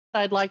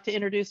I'd like to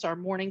introduce our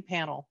morning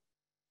panel.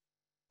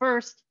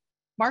 First,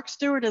 Mark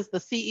Stuart is the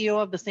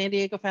CEO of the San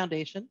Diego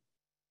Foundation.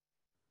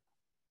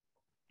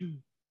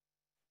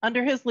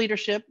 Under his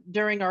leadership,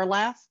 during our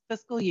last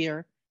fiscal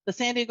year, the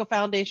San Diego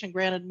Foundation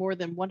granted more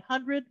than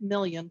 $100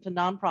 million to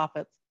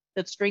nonprofits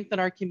that strengthen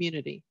our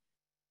community,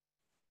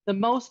 the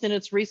most in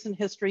its recent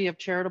history of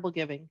charitable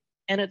giving,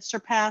 and it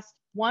surpassed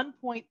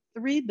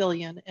 $1.3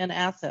 billion in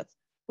assets,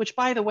 which,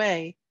 by the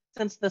way,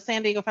 since the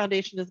San Diego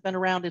Foundation has been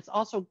around, it's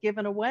also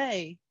given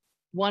away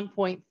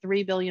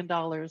 $1.3 billion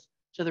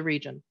to the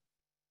region.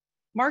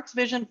 Mark's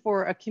vision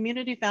for a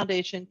community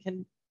foundation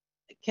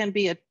can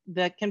be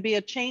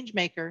a change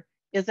maker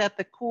is at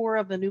the core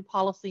of the new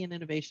Policy and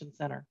Innovation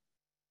Center.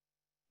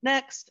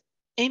 Next,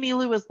 Amy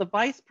Liu is the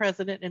Vice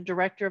President and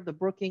Director of the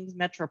Brookings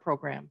Metro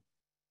program.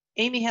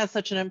 Amy has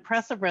such an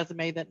impressive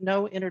resume that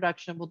no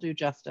introduction will do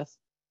justice.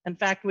 In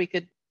fact, we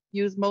could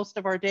use most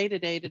of our day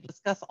today to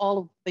discuss all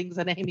of the things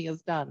that Amy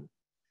has done.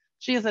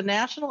 She is a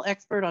national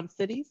expert on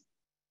cities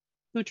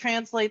who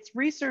translates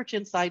research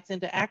insights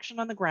into action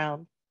on the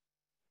ground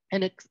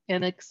and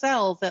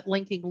excels at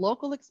linking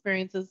local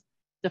experiences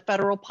to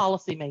federal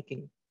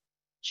policymaking.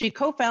 She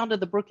co-founded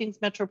the Brookings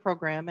Metro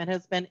program and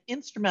has been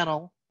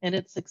instrumental in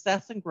its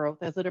success and growth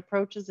as it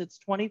approaches its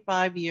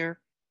 25-year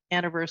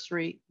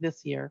anniversary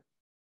this year.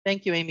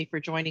 Thank you, Amy, for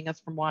joining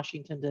us from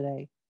Washington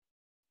today.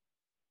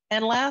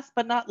 And last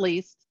but not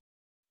least,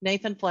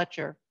 Nathan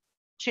Fletcher,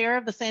 Chair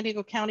of the San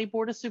Diego County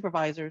Board of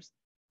Supervisors,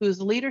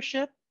 whose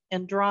leadership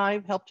and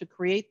drive helped to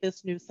create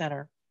this new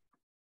center.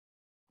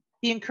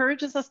 He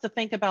encourages us to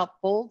think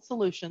about bold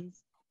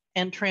solutions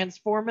and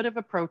transformative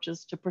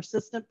approaches to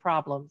persistent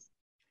problems,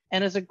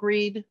 and has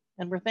agreed,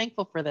 and we're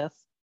thankful for this,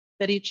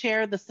 that he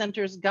chaired the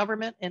center's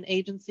Government and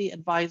Agency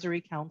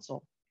Advisory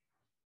Council.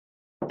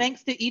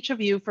 Thanks to each of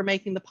you for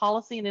making the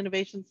Policy and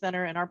Innovation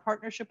Center and our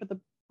partnership with the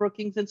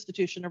Brookings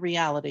Institution a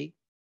reality.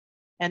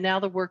 And now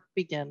the work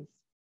begins.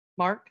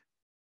 Mark,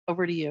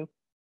 over to you.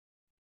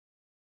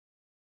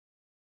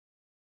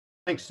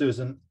 Thanks,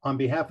 Susan. On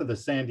behalf of the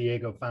San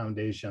Diego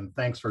Foundation,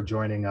 thanks for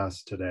joining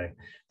us today.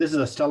 This is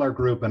a stellar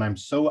group, and I'm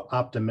so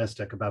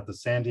optimistic about the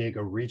San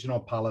Diego Regional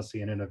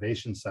Policy and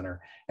Innovation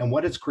Center and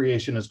what its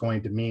creation is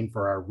going to mean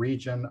for our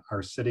region,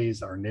 our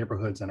cities, our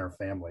neighborhoods, and our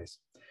families.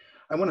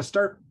 I want to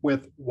start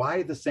with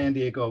why the San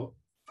Diego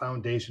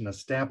Foundation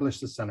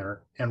established the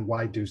center and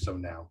why do so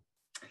now.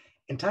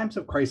 In times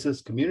of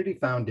crisis, community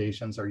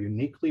foundations are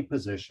uniquely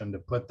positioned to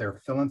put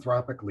their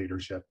philanthropic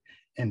leadership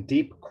and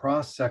deep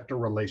cross-sector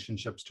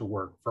relationships to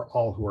work for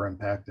all who are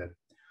impacted.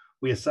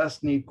 We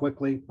assess need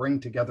quickly,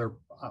 bring together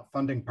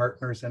funding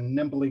partners, and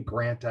nimbly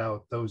grant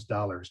out those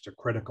dollars to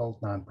critical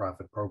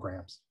nonprofit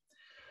programs.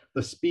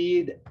 The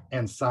speed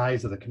and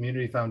size of the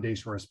Community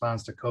Foundation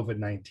response to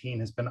COVID-19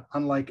 has been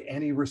unlike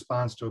any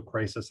response to a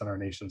crisis in our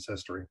nation's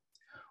history.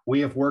 We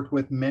have worked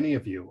with many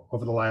of you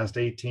over the last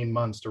 18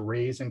 months to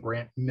raise and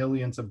grant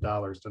millions of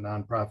dollars to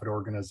nonprofit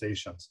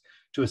organizations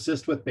to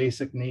assist with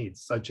basic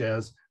needs such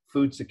as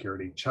food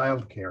security,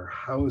 childcare,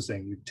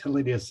 housing,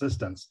 utility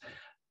assistance,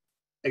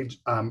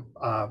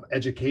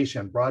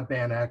 education,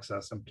 broadband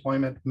access,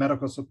 employment,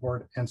 medical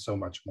support, and so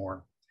much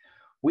more.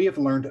 We have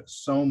learned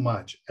so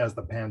much as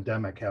the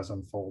pandemic has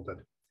unfolded.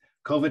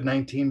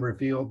 COVID-19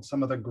 revealed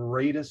some of the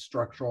greatest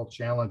structural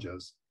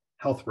challenges: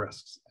 health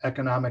risks,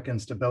 economic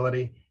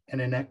instability, and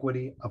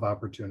inequity of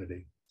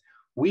opportunity.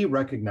 We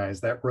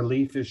recognize that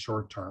relief is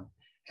short-term,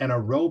 and a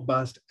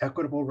robust,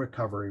 equitable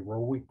recovery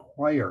will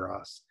require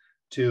us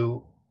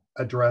to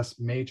address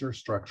major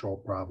structural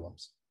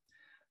problems.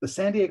 The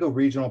San Diego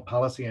Regional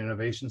Policy and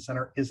Innovation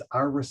Center is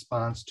our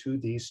response to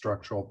these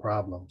structural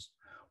problems.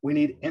 We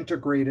need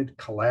integrated,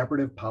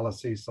 collaborative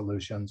policy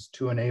solutions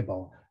to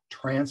enable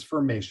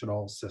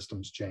transformational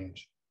systems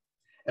change.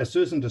 As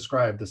Susan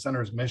described, the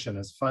center's mission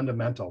is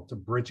fundamental to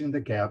bridging the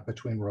gap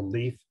between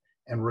relief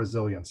and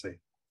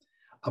resiliency.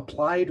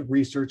 Applied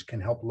research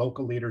can help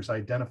local leaders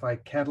identify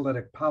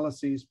catalytic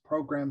policies,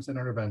 programs, and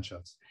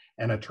interventions,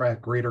 and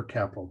attract greater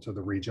capital to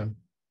the region.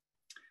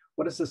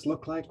 What does this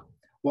look like?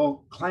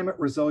 Well, climate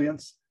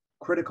resilience,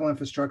 critical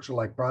infrastructure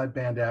like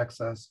broadband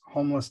access,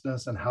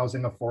 homelessness and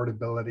housing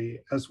affordability,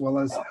 as well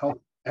as health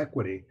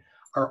equity,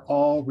 are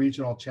all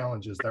regional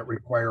challenges that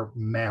require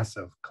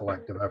massive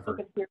collective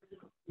effort.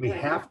 We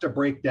have to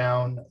break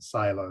down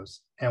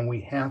silos, and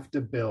we have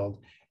to build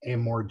a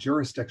more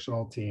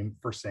jurisdictional team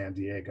for San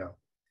Diego.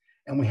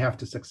 And we have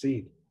to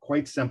succeed.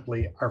 Quite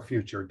simply, our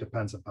future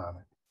depends upon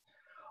it.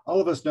 All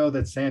of us know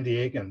that San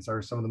Diegans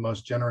are some of the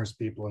most generous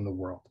people in the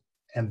world,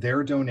 and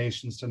their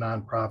donations to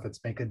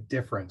nonprofits make a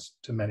difference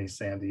to many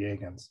San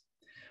Diegans.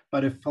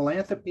 But if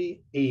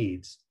philanthropy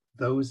aids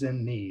those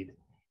in need,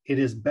 it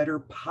is better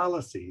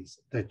policies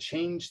that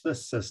change the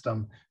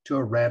system to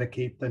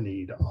eradicate the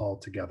need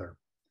altogether.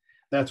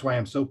 That's why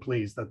I'm so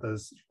pleased that the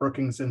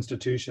Brookings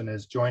Institution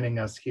is joining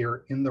us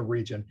here in the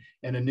region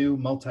in a new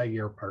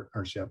multi-year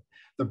partnership.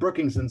 The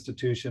Brookings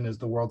Institution is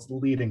the world's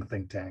leading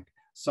think tank,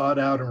 sought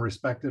out and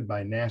respected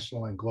by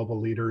national and global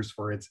leaders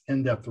for its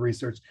in-depth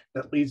research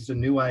that leads to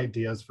new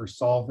ideas for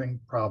solving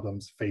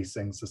problems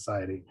facing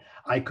society.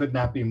 I could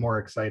not be more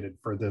excited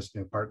for this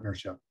new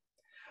partnership.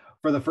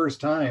 For the first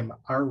time,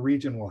 our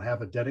region will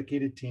have a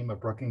dedicated team of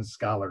Brookings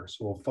scholars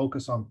who will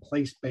focus on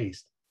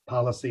place-based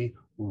policy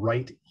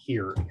right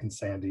here in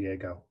San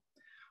Diego.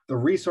 The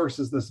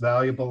resources this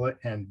valuable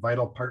and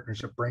vital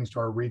partnership brings to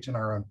our region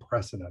are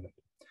unprecedented.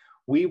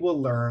 We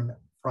will learn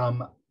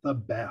from the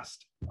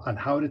best on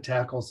how to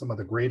tackle some of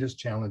the greatest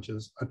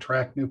challenges,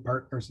 attract new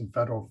partners and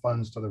federal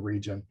funds to the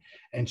region,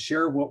 and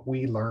share what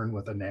we learn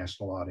with a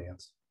national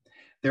audience.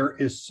 There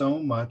is so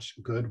much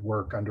good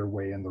work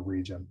underway in the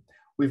region.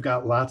 We've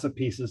got lots of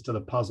pieces to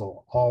the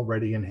puzzle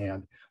already in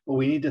hand, but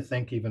we need to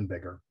think even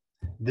bigger.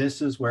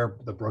 This is where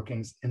the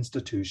Brookings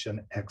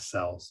institution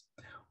excels.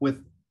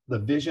 With the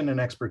vision and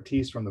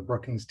expertise from the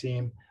Brookings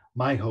team,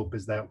 my hope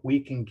is that we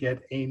can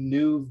get a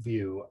new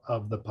view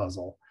of the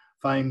puzzle,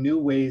 find new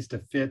ways to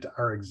fit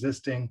our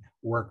existing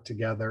work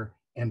together,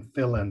 and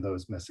fill in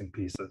those missing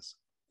pieces.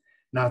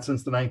 Not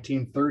since the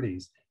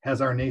 1930s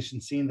has our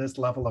nation seen this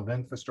level of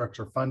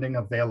infrastructure funding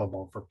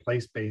available for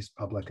place-based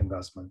public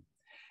investment.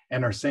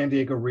 And our San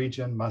Diego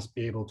region must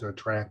be able to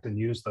attract and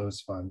use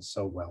those funds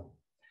so well.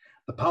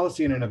 The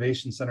Policy and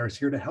Innovation Center is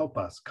here to help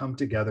us come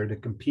together to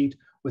compete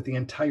with the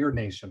entire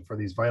nation for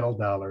these vital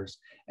dollars,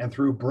 and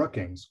through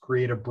Brookings,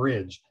 create a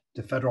bridge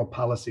to federal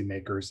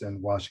policymakers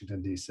in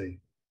Washington, D.C.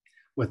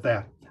 With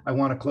that, I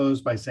want to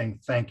close by saying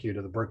thank you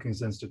to the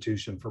Brookings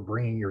Institution for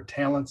bringing your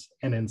talents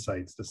and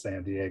insights to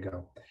San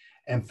Diego.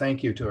 And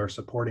thank you to our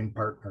supporting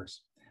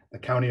partners, the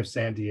County of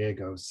San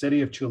Diego,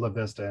 City of Chula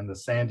Vista, and the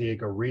San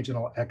Diego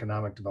Regional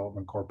Economic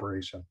Development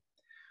Corporation.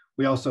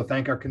 We also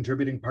thank our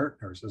contributing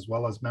partners, as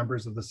well as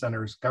members of the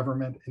Center's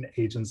Government and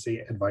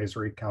Agency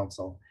Advisory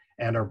Council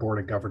and our Board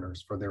of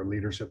Governors for their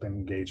leadership and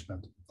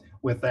engagement.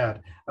 With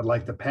that, I'd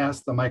like to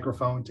pass the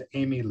microphone to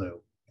Amy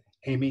Liu.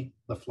 Amy,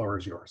 the floor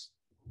is yours.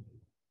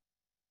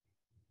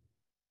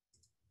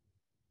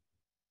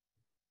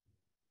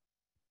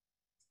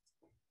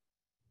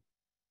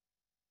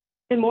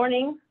 Good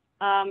morning.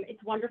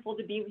 It's wonderful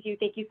to be with you.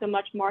 Thank you so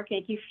much, Mark.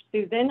 Thank you,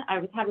 Susan. I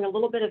was having a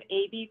little bit of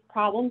AV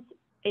problems,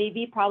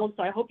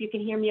 so I hope you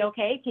can hear me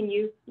okay. Can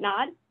you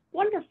nod?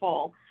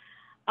 Wonderful.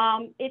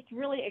 It's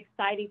really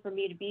exciting for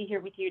me to be here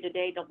with you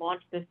today to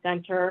launch this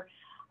center.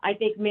 I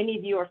think many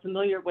of you are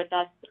familiar with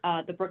us,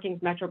 the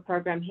Brookings Metro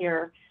program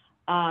here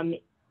in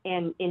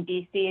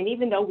DC. And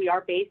even though we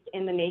are based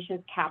in the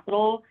nation's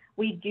capital,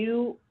 we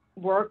do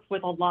work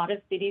with a lot of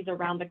cities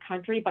around the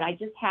country. But I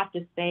just have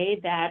to say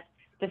that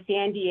the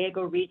San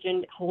Diego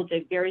region holds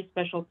a very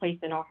special place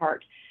in our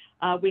heart.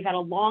 We've had a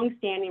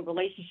long-standing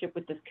relationship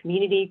with this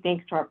community,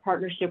 thanks to our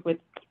partnership with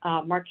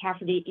Mark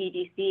Cafferty,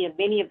 EDC, and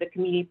many of the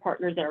community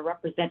partners that are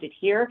represented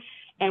here.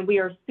 And we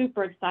are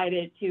super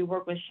excited to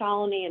work with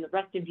Shalini and the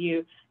rest of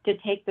you to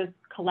take this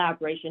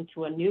collaboration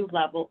to a new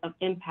level of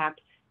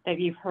impact that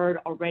you've heard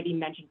already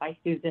mentioned by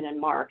Susan and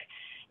Mark.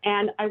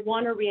 And I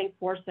want to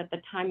reinforce that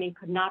the timing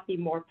could not be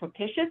more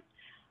propitious.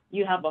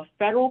 You have a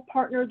federal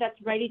partner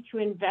that's ready to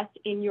invest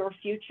in your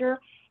future,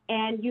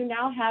 and you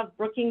now have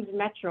Brookings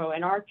Metro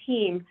and our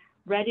team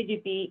ready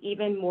to be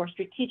even more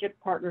strategic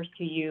partners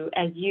to you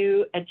as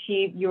you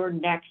achieve your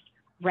next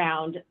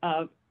round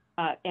of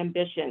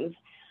ambitions.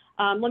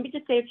 Let me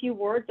just say a few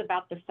words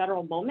about the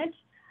federal moment.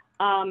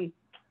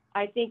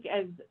 I think,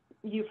 as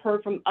you've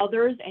heard from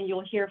others, and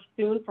you'll hear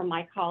soon from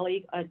my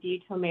colleague,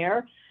 Dee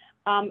Tomer,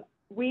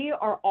 we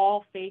are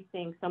all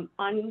facing some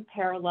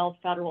unparalleled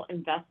federal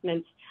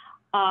investments,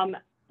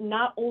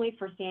 not only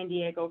for San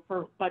Diego,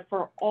 but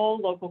for all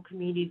local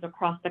communities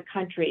across the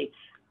country.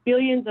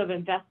 Billions of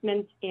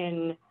investments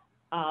in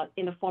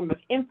the form of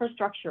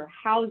infrastructure,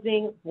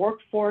 housing,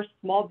 workforce,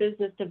 small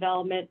business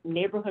development,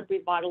 neighborhood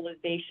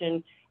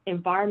revitalization,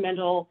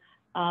 environmental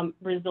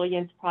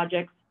resilience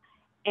projects.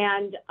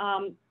 And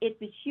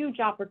it's a huge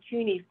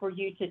opportunity for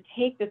you to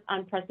take this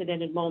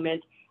unprecedented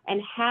moment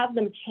and have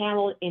them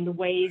channeled in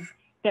ways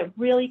that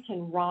really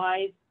can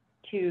rise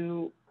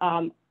to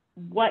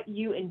what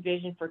you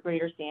envision for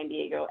Greater San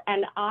Diego.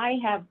 And I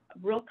have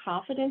real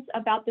confidence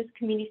about this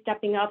community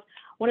stepping up.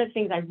 One of the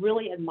things I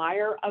really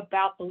admire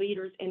about the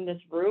leaders in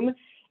this room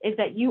is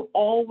that you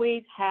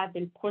always have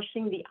been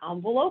pushing the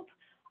envelope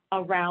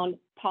around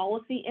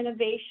policy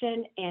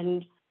innovation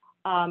and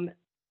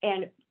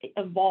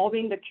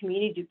evolving the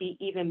community to be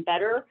even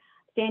better.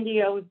 San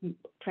Diego's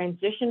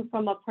transitioned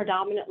from a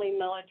predominantly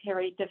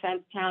military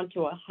defense town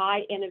to a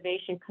high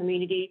innovation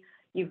community.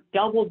 You've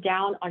doubled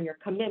down on your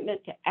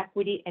commitment to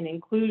equity and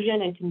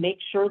inclusion and to make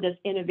sure this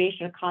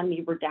innovation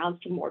economy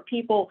redounds to more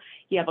people.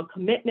 You have a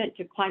commitment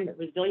to climate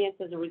resilience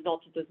as a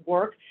result of this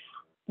work.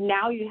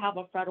 Now you have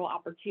a federal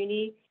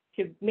opportunity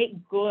to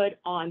make good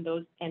on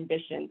those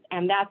ambitions,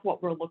 and that's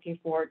what we're looking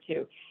forward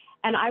to.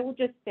 And I will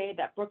just say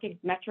that Brookings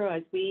Metro,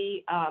 as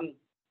we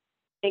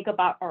think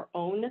about our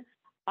own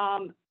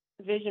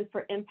vision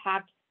for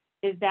impact,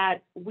 is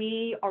that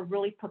we are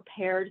really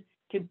prepared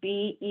to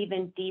be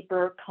even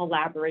deeper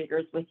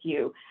collaborators with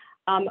you.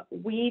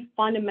 We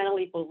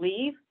fundamentally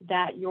believe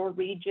that your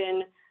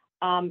region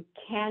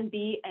can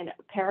be a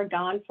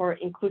paragon for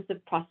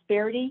inclusive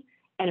prosperity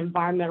and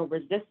environmental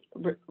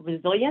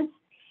resilience,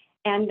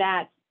 and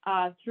that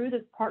through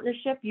this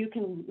partnership, you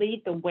can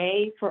lead the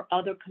way for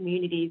other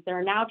communities that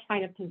are now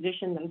trying to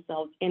position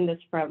themselves in this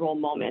federal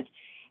moment.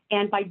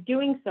 And by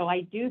doing so,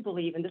 I do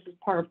believe, and this is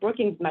part of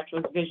Brookings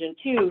Metro's vision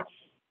too,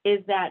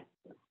 is that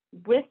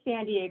with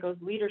San Diego's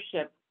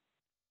leadership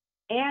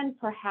and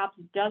perhaps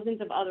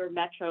dozens of other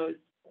metros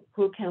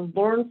who can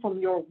learn from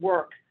your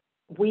work,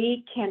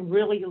 we can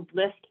really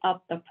lift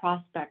up the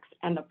prospects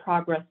and the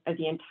progress of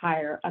the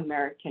entire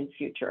American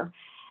future.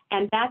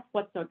 And that's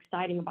what's so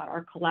exciting about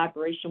our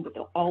collaboration with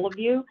all of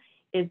you,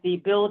 is the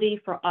ability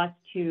for us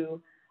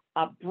to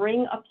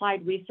bring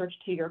applied research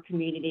to your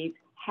communities,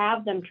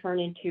 have them turn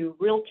into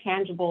real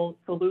tangible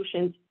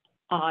solutions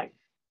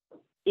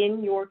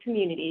in your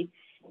community,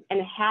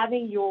 and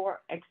having your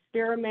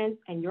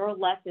experiments and your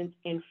lessons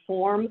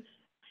inform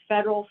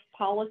federal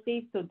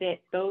policy so that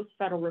those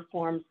federal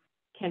reforms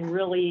can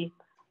really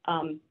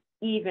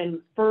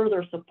even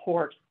further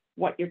support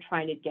what you're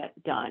trying to get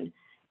done.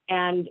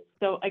 And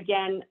so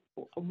again,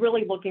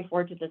 really looking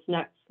forward to this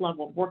next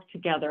level of work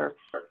together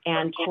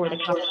and for the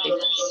conversation.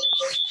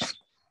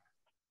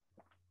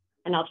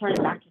 And I'll turn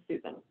it back to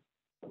Susan.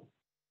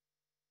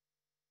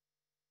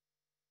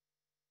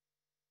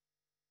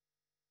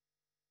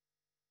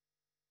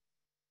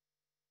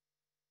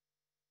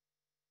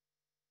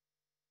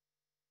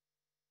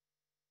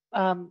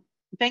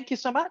 Thank you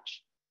so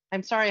much.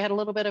 I'm sorry, I had a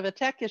little bit of a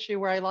tech issue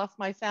where I lost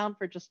my sound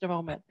for just a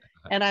moment.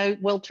 And I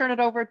will turn it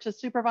over to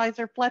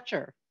Supervisor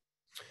Fletcher.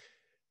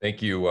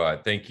 Thank you.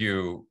 Thank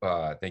you,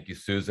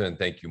 Susan.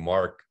 Thank you,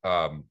 Mark.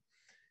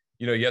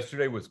 You know,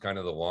 yesterday was kind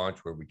of the launch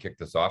where we kicked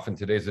this off, and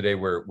today's the day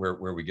where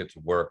we get to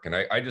work. And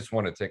I just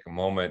want to take a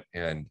moment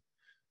and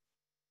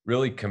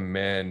really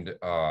commend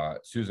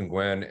Susan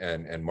Gwen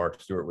and Mark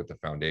Stuart with the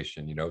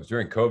foundation. You know, it was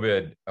during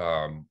COVID,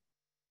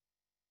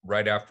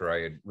 right after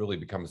I had really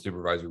become a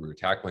supervisor, we were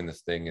tackling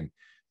this thing, and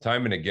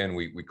time and again,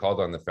 we called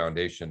on the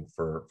foundation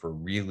for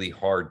really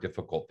hard,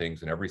 difficult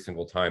things. And every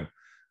single time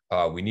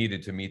we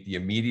needed to meet the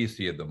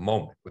immediacy of the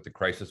moment with the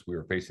crisis we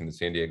were facing, the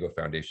San Diego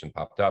Foundation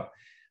popped up.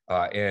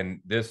 And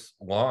this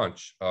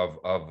launch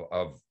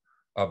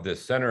of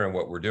this center and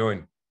what we're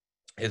doing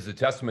is a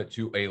testament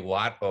to a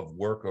lot of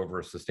work over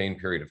a sustained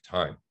period of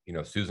time. You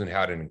know, Susan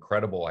had an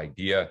incredible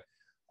idea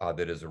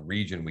that as a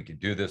region, we could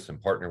do this and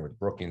partner with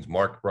Brookings.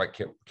 Mark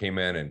came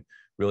in, and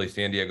really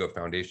San Diego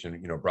Foundation,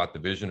 you know, brought the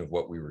vision of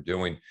what we were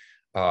doing.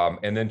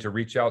 And then to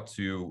reach out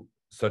to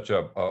such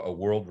a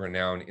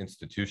world-renowned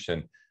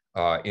institution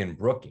in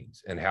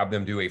Brookings and have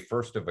them do a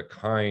first of a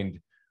kind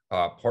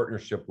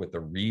partnership with the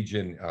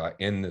region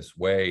in this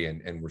way.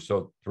 And we're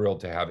so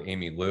thrilled to have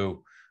Amy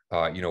Liu,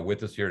 you know,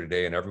 with us here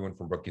today, and everyone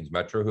from Brookings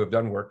Metro who have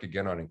done work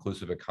again on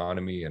inclusive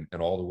economy and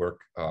all the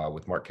work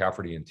with Mark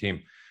Cafferty and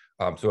team.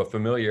 So a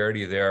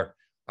familiarity there.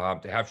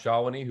 To have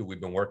Shalini, who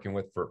we've been working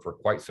with for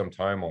quite some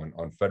time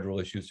on federal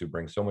issues, who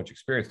brings so much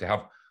experience, to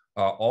have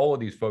all of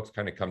these folks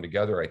kind of come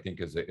together, I think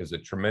is a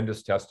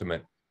tremendous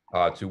testament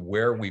to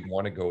where we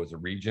want to go as a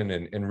region,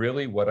 and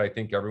really what I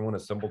think everyone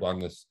assembled on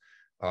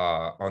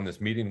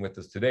this meeting with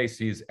us today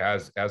sees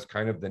as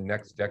kind of the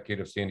next decade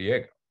of San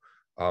Diego,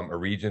 a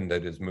region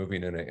that is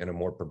moving in a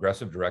more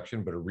progressive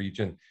direction, but a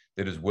region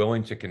that is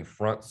willing to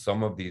confront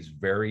some of these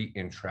very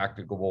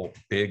intractable,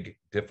 big,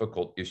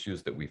 difficult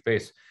issues that we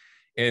face.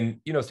 And,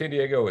 you know, San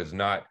Diego is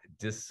not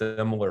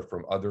dissimilar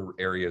from other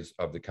areas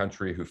of the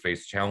country who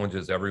face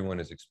challenges.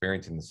 Everyone is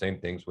experiencing the same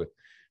things with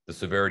the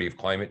severity of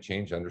climate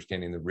change,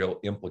 understanding the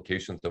real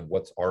implications of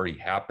what's already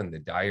happened, the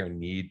dire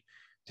need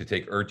to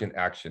take urgent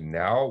action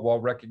now, while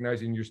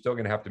recognizing you're still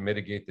going to have to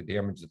mitigate the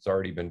damage that's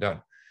already been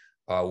done.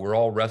 We're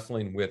all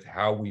wrestling with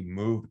how we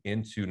move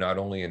into not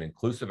only an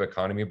inclusive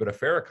economy, but a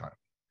fair economy.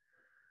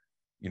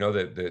 You know,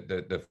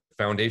 the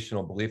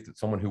foundational belief that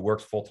someone who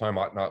works full-time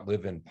ought not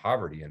live in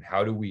poverty. And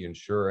how do we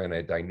ensure in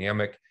a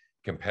dynamic,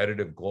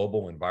 competitive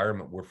global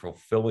environment we're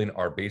fulfilling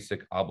our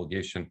basic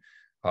obligation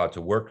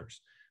to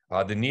workers?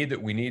 The need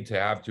that we need to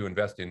have to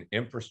invest in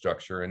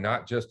infrastructure, and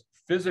not just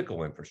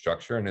physical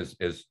infrastructure. And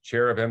as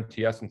chair of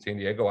MTS in San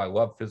Diego, I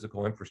love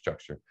physical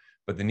infrastructure,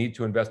 but the need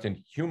to invest in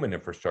human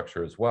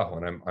infrastructure as well.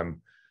 And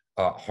I'm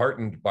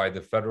heartened by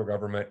the federal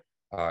government.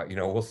 You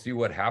know, we'll see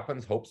what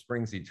happens. Hope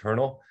springs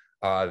eternal.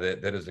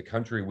 That as a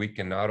country, we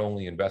can not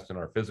only invest in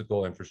our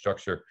physical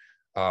infrastructure,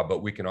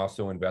 but we can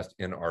also invest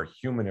in our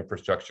human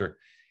infrastructure.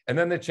 And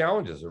then the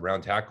challenges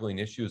around tackling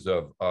issues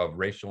of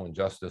racial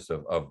injustice,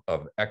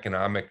 of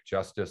economic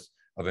justice,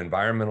 of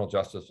environmental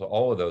justice,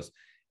 all of those.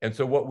 And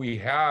so what we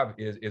have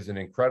is an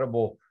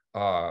incredible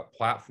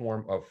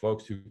platform of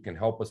folks who can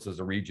help us as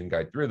a region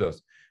guide through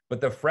those.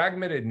 But the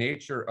fragmented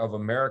nature of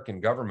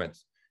American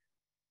governments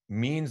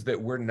means that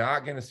we're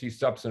not going to see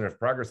substantive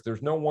progress.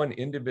 There's no one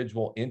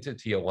individual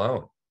entity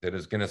alone that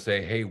is going to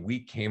say, hey, we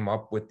came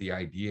up with the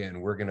idea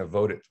and we're going to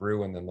vote it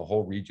through, and then the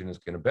whole region is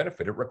going to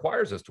benefit. It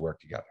requires us to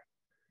work together.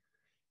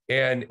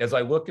 And as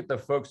I look at the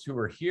folks who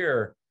are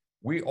here,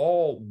 we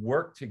all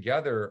work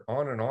together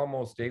on an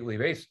almost daily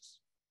basis.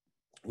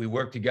 We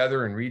work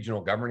together in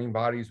regional governing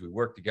bodies. We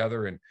work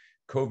together in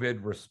COVID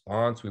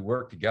response. We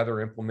work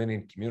together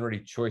implementing community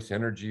choice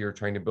energy or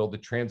trying to build the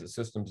transit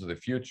systems of the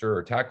future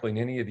or tackling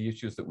any of the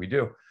issues that we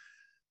do.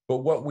 But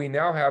what we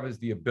now have is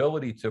the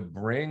ability to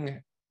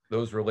bring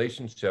those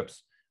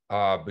relationships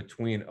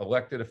between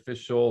elected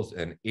officials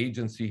and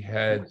agency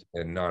heads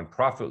and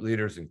nonprofit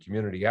leaders and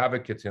community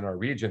advocates in our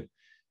region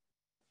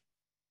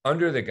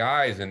under the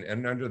guise and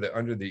under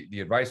the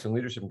advice and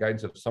leadership and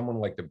guidance of someone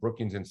like the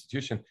Brookings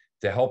Institution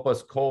to help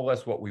us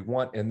coalesce what we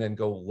want and then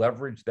go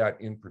leverage that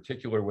in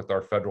particular with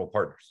our federal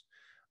partners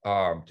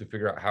to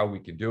figure out how we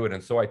can do it.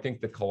 And so I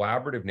think the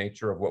collaborative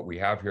nature of what we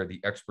have here,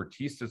 the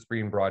expertise that's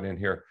being brought in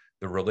here,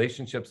 the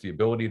relationships, the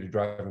ability to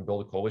drive and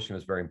build a coalition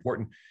is very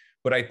important.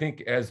 But I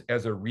think as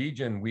a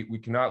region, we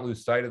cannot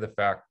lose sight of the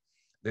fact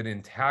that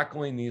in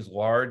tackling these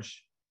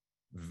large,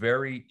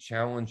 very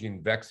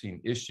challenging,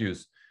 vexing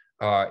issues,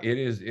 it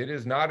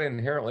is not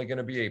inherently going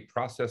to be a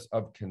process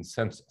of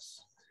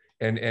consensus.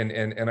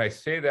 And I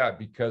say that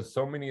because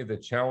so many of the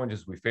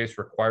challenges we face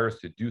require us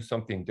to do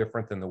something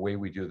different than the way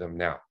we do them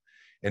now.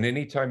 And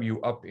anytime you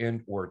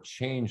upend or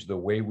change the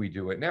way we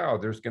do it now,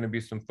 there's going to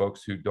be some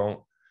folks who don't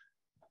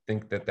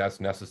think that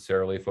that's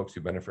necessarily folks who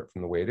benefit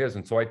from the way it is.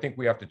 And so I think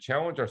we have to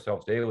challenge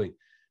ourselves daily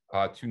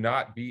to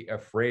not be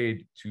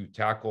afraid to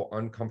tackle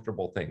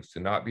uncomfortable things,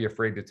 to not be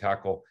afraid to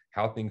tackle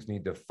how things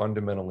need to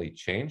fundamentally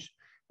change,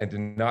 and to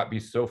not be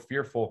so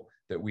fearful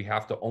that we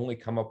have to only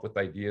come up with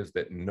ideas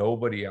that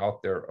nobody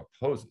out there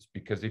opposes.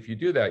 Because if you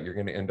do that, you're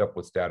going to end up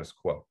with status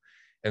quo.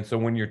 And so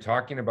when you're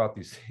talking about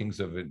these things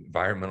of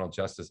environmental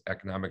justice,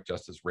 economic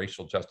justice,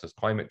 racial justice,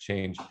 climate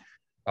change,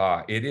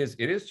 it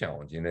is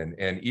challenging.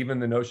 And even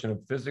the notion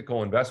of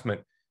physical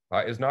investment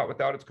is not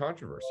without its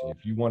controversy.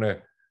 If you want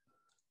to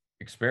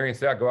experience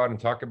that, go out and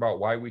talk about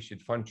why we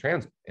should fund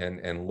transit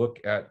and look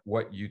at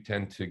what you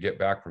tend to get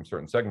back from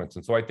certain segments.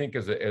 And so I think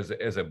as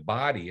a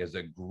body, as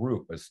a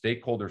group, as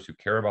stakeholders who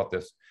care about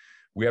this,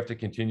 we have to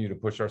continue to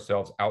push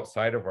ourselves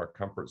outside of our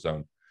comfort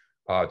zone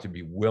to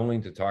be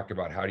willing to talk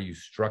about how do you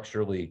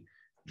structurally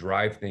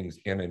drive things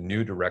in a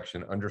new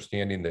direction,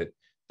 understanding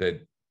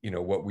that you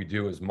know what we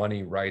do is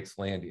money, rights,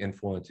 land,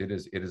 influence. It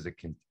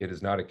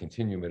is not a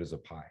continuum, it is a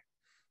pie.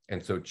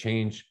 And so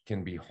change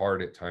can be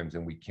hard at times,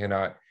 and we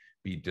cannot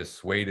be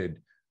dissuaded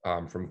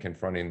from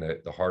confronting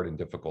the hard and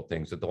difficult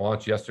things. At the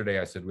launch yesterday,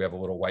 I said we have a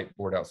little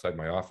whiteboard outside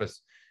my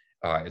office.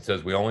 It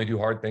says we only do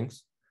hard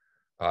things.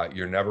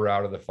 You're never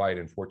out of the fight,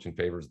 and fortune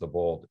favors the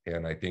bold.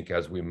 And I think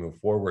as we move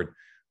forward,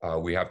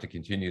 we have to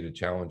continue to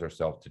challenge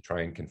ourselves to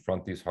try and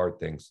confront these hard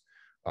things,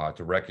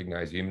 to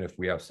recognize even if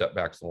we have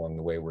setbacks along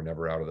the way, we're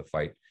never out of the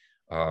fight.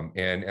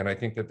 And I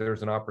think that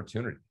there's an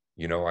opportunity.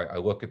 You know, I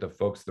look at the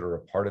folks that are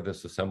a part of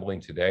this assembling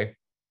today,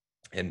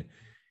 and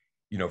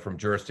you know, from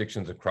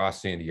jurisdictions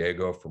across San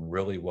Diego, from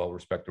really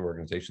well-respected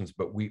organizations,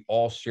 but we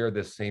all share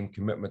this same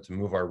commitment to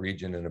move our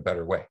region in a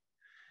better way.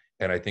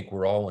 And I think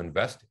we're all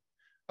invested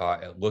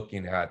at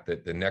looking at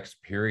the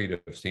next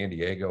period of San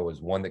Diego as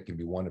one that can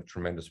be one of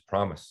tremendous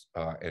promise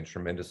and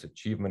tremendous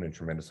achievement and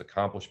tremendous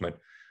accomplishment.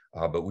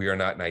 But we are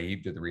not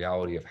naive to the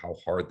reality of how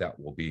hard that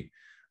will be.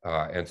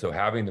 And so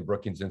having the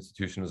Brookings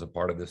Institution as a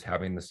part of this,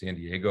 having the San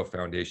Diego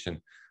Foundation,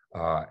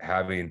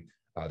 having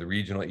the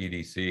regional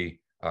EDC,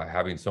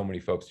 having so many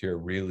folks here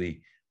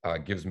really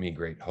gives me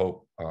great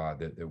hope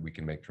that we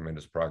can make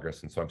tremendous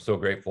progress. And so I'm so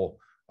grateful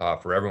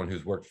for everyone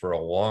who's worked for a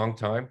long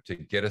time to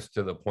get us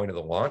to the point of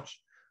the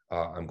launch.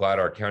 I'm glad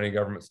our county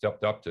government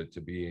stepped up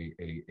to be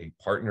a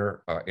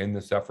partner in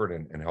this effort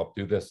and help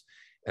do this.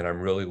 And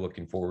I'm really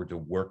looking forward to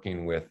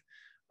working with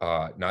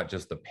not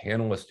just the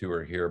panelists who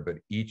are here, but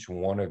each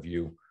one of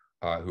you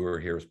who are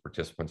here as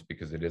participants,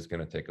 because it is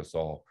going to take us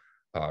all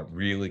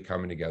really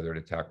coming together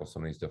to tackle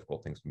some of these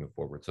difficult things to move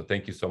forward. So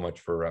thank you so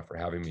much for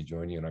having me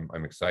join you. And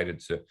I'm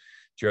excited to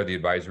chair the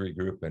advisory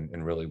group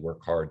and really work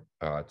hard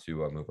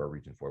to move our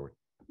region forward.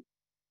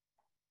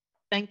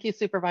 Thank you,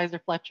 Supervisor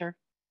Fletcher,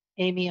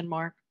 Amy, and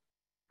Mark.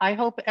 I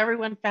hope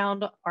everyone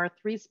found our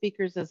three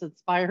speakers as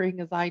inspiring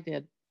as I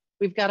did.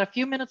 We've got a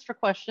few minutes for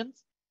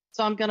questions.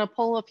 So I'm going to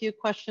pull a few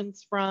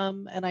questions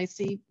from, and I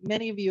see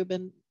many of you have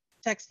been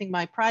texting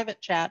my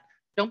private chat.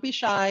 Don't be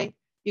shy.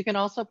 You can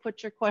also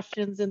put your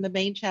questions in the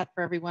main chat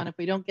for everyone. If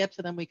we don't get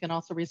to them, we can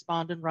also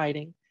respond in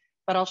writing,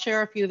 but I'll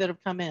share a few that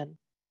have come in.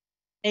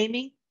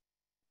 Amy,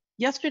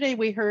 yesterday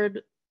we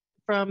heard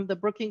from the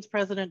Brookings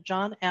president,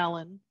 John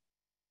Allen,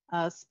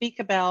 speak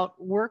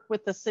about work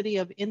with the city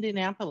of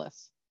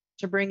Indianapolis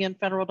to bring in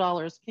federal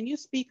dollars. Can you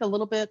speak a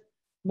little bit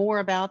more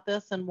about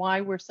this and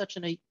why we're such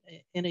in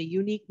a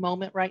unique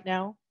moment right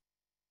now?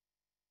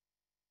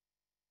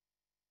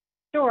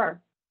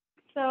 Sure.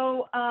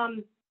 So,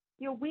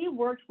 you know, we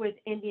worked with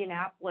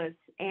Indianapolis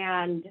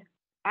and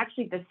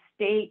actually the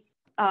state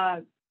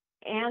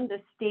and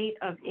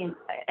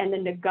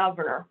the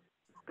governor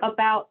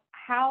about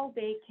how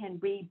they can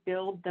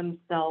rebuild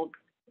themselves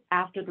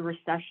after the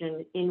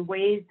recession in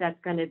ways that's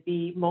going to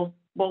be both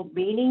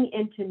leaning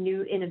into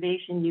new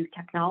innovation, new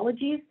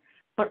technologies,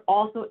 but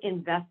also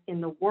invest in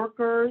the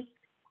workers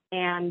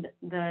and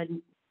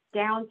the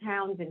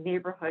downtowns and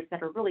neighborhoods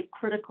that are really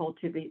critical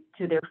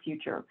to their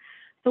future.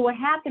 So what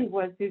happened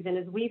was, Susan,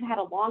 is we've had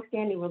a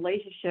longstanding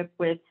relationship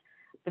with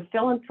the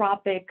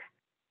philanthropic,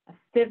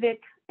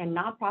 civic, and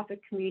nonprofit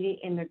community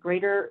in the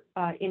greater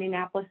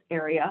Indianapolis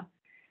area.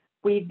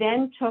 We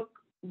then took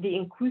the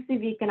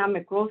inclusive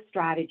economic growth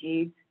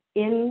strategies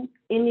in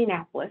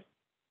Indianapolis.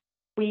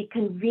 We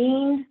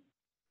convened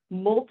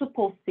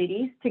multiple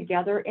cities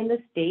together in the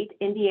state.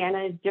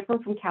 Indiana is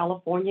different from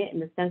California in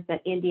the sense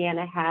that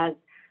Indiana has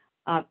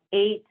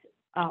 8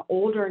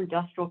 older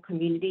industrial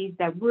communities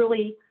that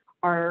really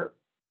are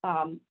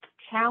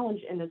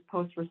challenged in this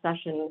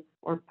post-recession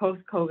or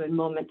post-COVID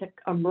moment to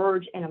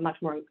emerge in a much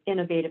more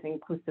innovative and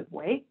inclusive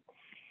way.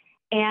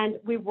 And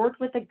we worked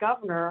with the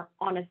governor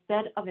on a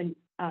set of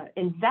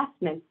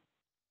investments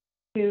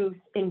to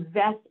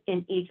invest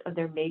in each of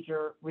their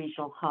major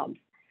regional hubs.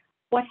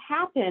 What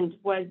happened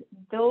was,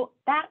 though,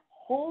 that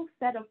whole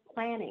set of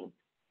planning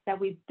that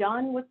we've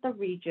done with the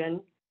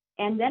region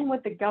and then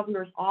with the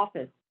governor's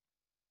office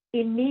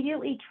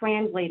immediately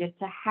translated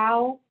to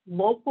how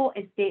local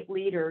and state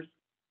leaders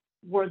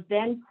were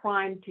then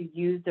primed to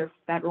use their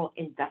federal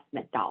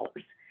investment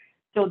dollars.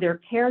 So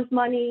their CARES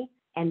money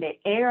and the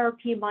ARP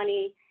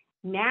money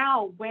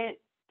now went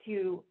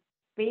to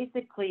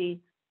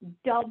basically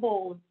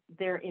double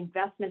their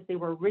investments they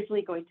were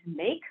originally going to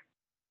make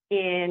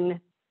in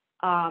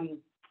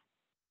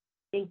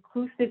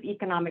inclusive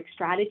economic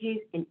strategies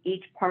in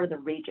each part of the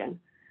region.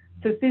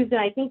 So Susan,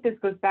 I think this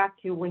goes back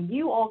to when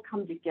you all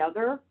come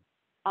together,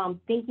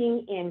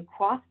 thinking in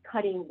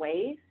cross-cutting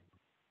ways,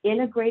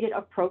 integrated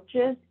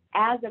approaches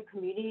as a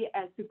community,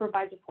 as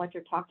Supervisor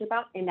Fletcher talked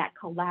about, in that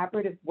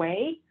collaborative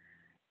way,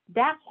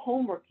 that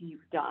homework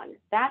you've done,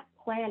 that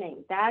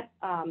planning, that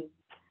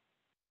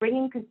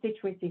bringing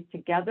constituencies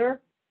together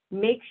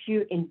makes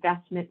you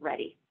investment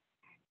ready.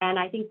 And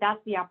I think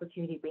that's the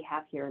opportunity we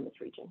have here in this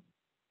region.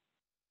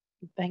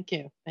 Thank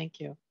you. Thank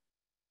you.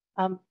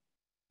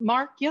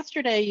 Mark,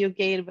 yesterday you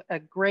gave a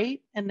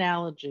great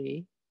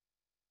analogy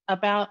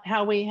about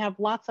how we have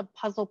lots of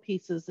puzzle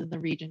pieces in the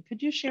region.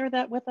 Could you share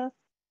that with us?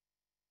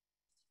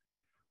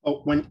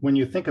 Oh, when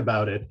you think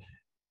about it,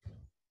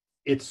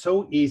 it's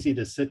so easy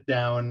to sit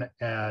down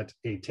at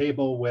a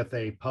table with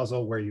a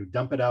puzzle where you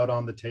dump it out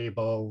on the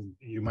table.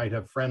 You might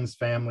have friends,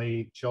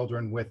 family,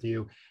 children with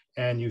you,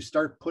 and you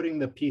start putting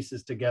the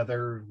pieces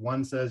together.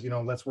 One says,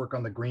 let's work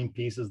on the green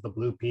pieces, the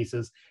blue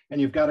pieces,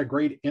 and you've got a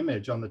great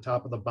image on the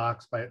top of the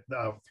box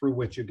through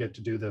which you get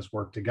to do this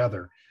work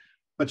together.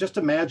 But just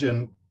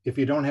imagine if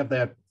you don't have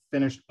that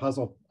finished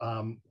puzzle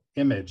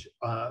image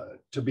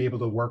to be able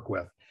to work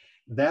with.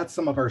 That's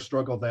some of our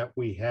struggle that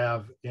we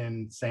have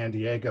in San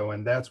Diego,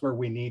 and that's where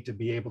we need to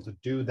be able to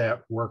do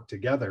that work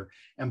together.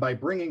 And by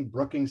bringing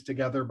Brookings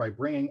together, by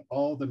bringing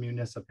all the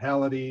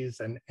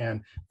municipalities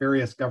and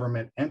various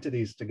government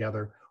entities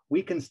together,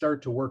 we can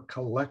start to work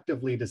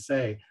collectively to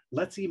say,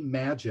 let's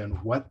imagine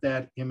what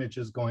that image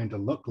is going to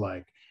look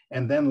like.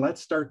 And then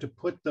let's start to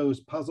put those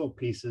puzzle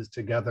pieces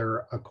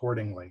together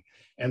accordingly.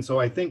 And so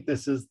I think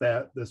this is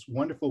this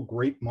wonderful,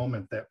 great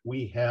moment that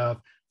we have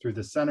through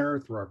the center,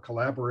 through our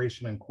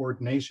collaboration and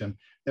coordination,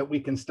 that we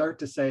can start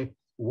to say,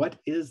 what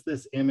is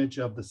this image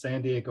of the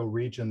San Diego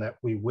region that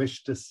we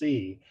wish to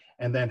see?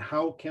 And then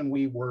how can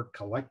we work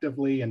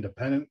collectively,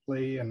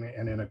 independently, and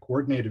in a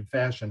coordinated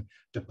fashion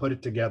to put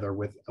it together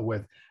with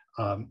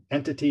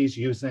entities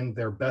using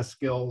their best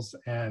skills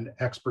and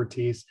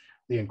expertise,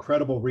 the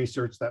incredible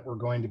research that we're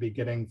going to be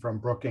getting from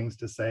Brookings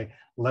to say,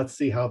 let's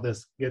see how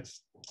this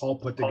gets all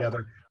put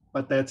together.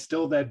 But that's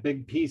still that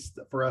big piece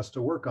for us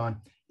to work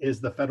on is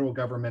the federal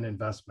government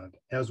investment,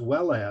 as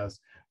well as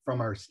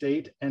from our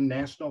state and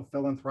national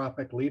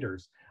philanthropic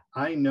leaders.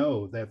 I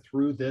know that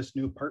through this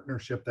new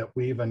partnership that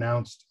we've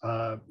announced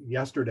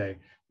yesterday,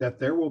 that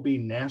there will be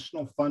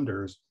national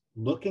funders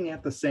looking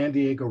at the San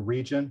Diego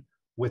region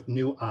with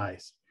new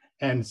eyes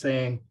and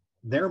saying,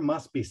 there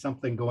must be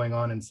something going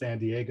on in San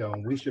Diego,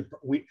 and we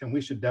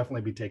should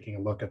definitely be taking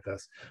a look at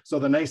this. So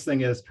the nice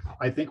thing is,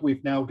 I think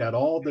we've now got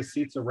all the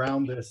seats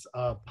around this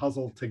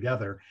puzzle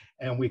together,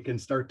 and we can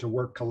start to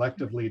work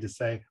collectively to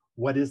say,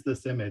 what is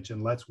this image?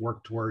 And let's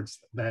work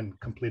towards then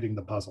completing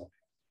the puzzle.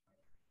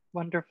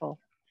 Wonderful.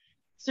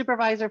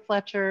 Supervisor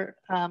Fletcher,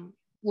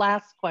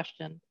 last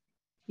question.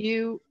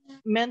 You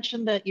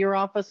mentioned that your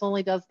office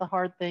only does the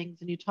hard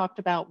things, and you talked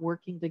about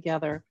working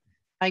together.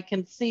 I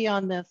can see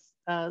on this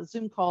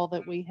Zoom call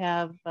that we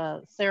have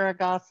Sarah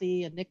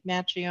Gossi and Nick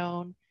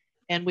Macchione,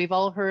 and we've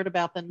all heard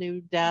about the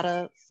new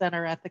data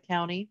center at the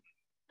county.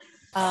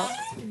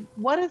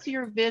 What is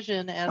your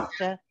vision as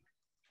to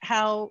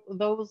how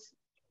those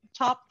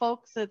top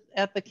folks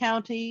at the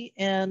county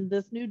and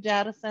this new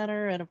data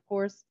center, and of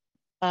course,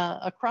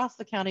 across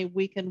the county,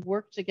 we can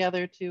work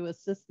together to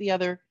assist the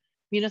other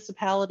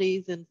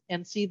municipalities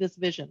and see this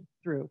vision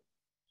through?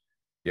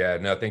 Yeah,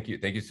 no, thank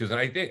you, Susan.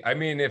 I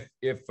mean,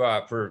 if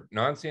for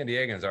non-San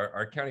Diegans,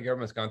 our county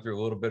government's gone through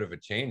a little bit of a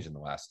change in the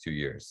last 2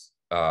 years,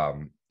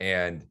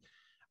 and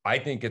I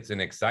think it's an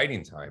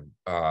exciting time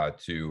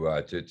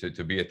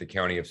to be at the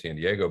County of San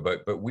Diego.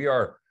 But we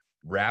are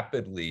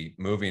rapidly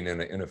moving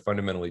in a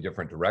fundamentally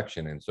different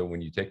direction. And so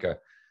when you take a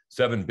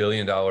 $7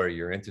 billion a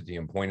year entity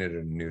and point it in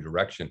a new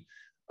direction,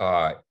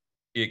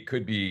 it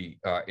could be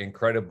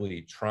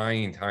incredibly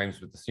trying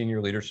times with the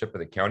senior leadership of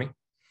the county.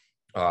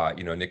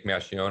 Nick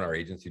Mascione, our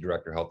agency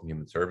director, Health and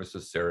Human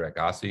Services, Sarah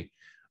Agassi,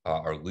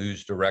 our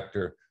luge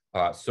director.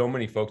 So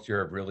many folks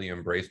here have really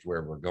embraced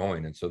where we're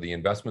going. And so the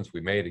investments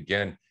we made,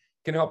 again,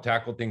 can help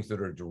tackle things that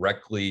are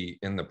directly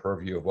in the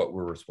purview of what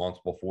we're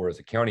responsible for as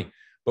a county.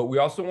 But we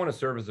also want to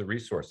serve as a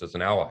resource, as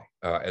an ally,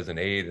 as an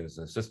aid, as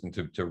an assistant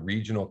to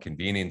regional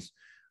convenings,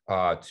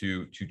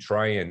 to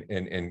try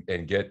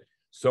and get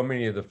so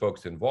many of the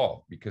folks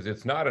involved, because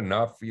it's not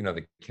enough.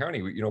 The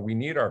county, we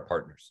need our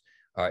partners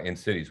in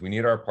cities. We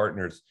need our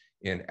partners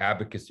in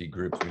advocacy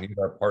groups. We need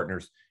our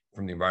partners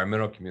from the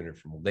environmental community,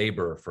 from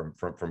labor,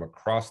 from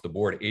across the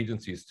board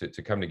agencies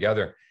to come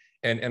together.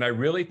 And I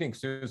really think,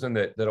 Susan,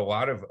 that a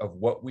lot of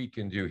what we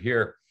can do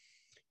here,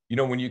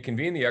 when you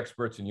convene the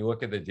experts and you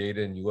look at the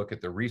data and you look at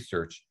the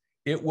research,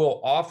 it will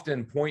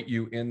often point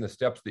you in the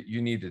steps that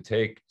you need to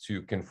take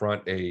to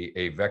confront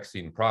a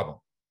vexing problem.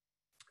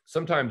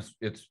 Sometimes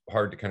it's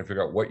hard to kind of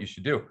figure out what you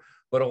should do.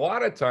 But a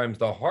lot of times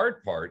the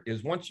hard part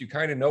is, once you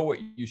kind of know what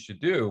you should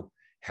do,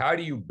 how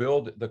do you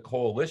build the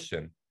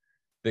coalition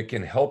that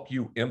can help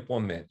you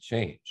implement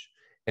change?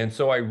 And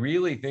so I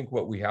really think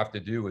what we have to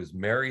do is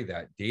marry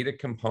that data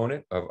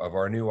component of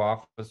our new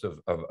office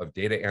of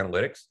data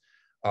analytics,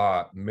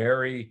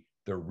 marry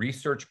the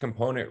research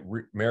component,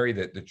 marry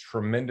the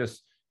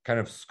tremendous kind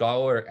of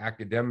scholar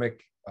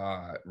academic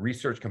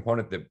research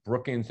component that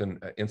Brookings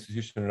and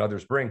institution and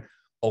others bring,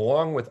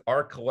 along with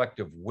our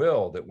collective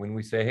will, that when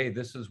we say, hey,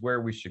 this is where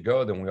we should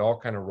go, then we all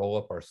kind of roll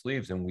up our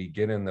sleeves and we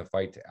get in the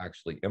fight to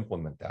actually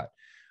implement that.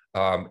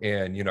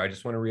 And I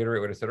just want to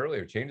reiterate what I said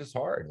earlier. Change is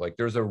hard. Like,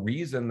 there's a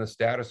reason the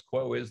status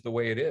quo is the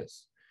way it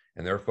is.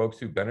 And there are folks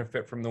who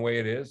benefit from the way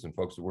it is and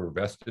folks who were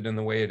vested in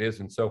the way it is.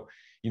 And so,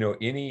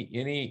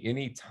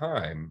 any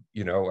time,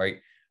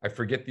 I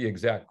forget the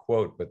exact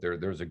quote, but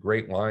there's a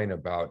great line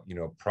about,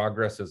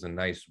 progress is a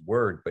nice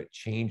word, but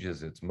change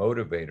is its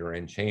motivator,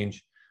 and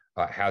change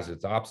has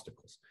its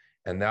obstacles.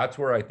 And that's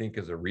where I think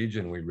as a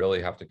region, we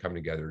really have to come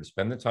together to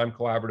spend the time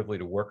collaboratively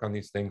to work on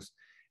these things.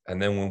 And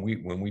then when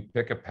we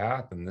pick a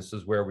path and this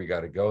is where we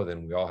got to go,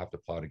 then we all have to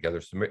plow together.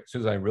 So,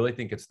 Susan, I really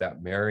think it's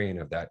that marrying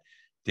of that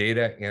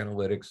data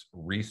analytics,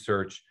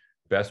 research,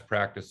 best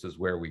practices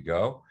where we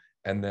go,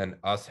 and then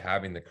us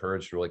having the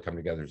courage to really come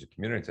together as a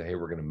community and say, hey,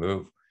 we're going to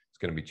move. It's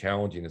going to be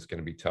challenging. It's going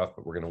to be tough,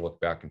 but we're going to look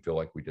back and feel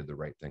like we did the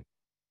right thing.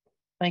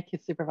 Thank you,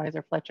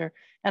 Supervisor Fletcher.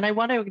 And I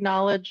want to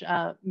acknowledge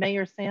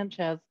Mayor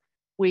Sanchez.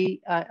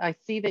 I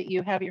see that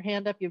you have your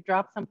hand up. You've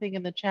dropped something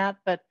in the chat,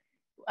 but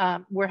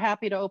we're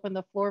happy to open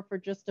the floor for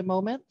just a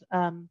moment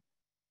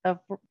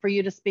for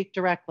you to speak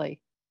directly.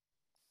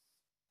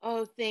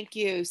 Oh, thank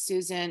you,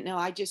 Susan. No,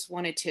 I just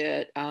wanted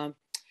to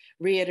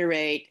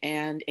reiterate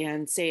and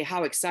say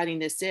how exciting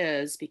this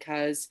is,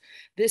 because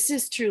this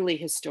is truly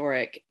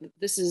historic.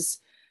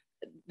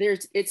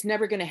 It's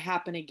never going to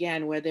happen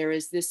again where there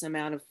is this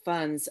amount of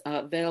funds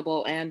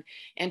available, and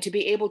to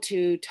be able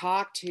to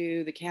talk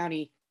to the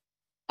county,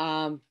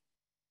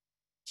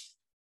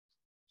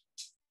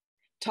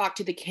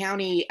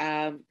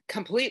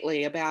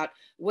 completely about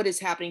what is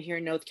happening here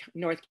in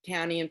North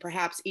County, and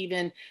perhaps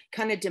even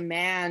kind of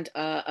demand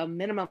a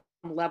minimum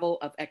level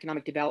of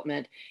economic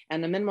development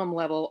and a minimum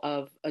level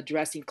of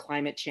addressing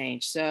climate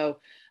change. So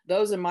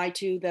those are my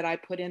two that I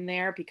put in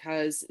there,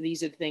 because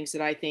these are the things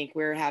that I think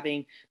we're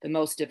having the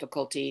most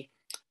difficulty.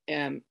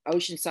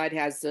 Oceanside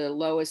has the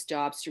lowest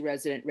jobs to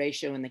resident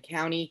ratio in the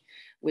county,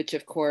 which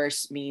of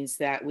course means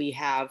that we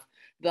have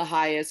the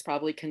highest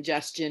probably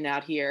congestion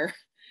out here.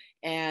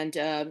 And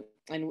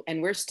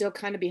we're still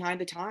kind of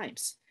behind the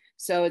times.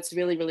 So it's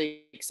really,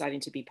 really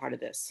exciting to be part of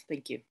this.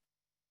 Thank you.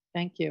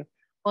 Thank you.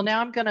 Well, now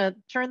I'm going to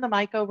turn the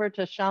mic over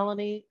to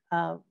Shalini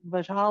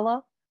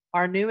Vajhala,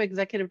 our new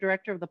Executive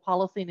Director of the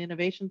Policy and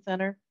Innovation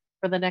Center,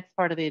 for the next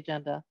part of the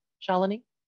agenda. Shalini?